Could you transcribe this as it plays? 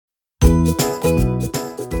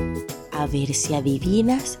ver si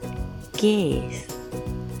adivinas qué es.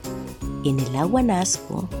 En el agua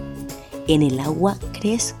nazco, en el agua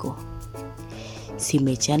crezco. Si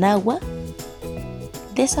me echan agua,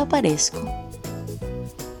 desaparezco.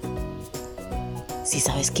 ¿Sí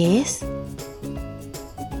sabes qué es?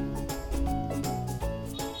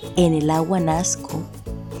 En el agua nazco,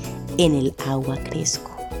 en el agua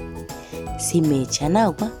crezco. Si me echan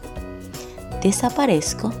agua,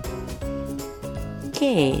 desaparezco.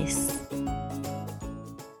 ¿Qué es?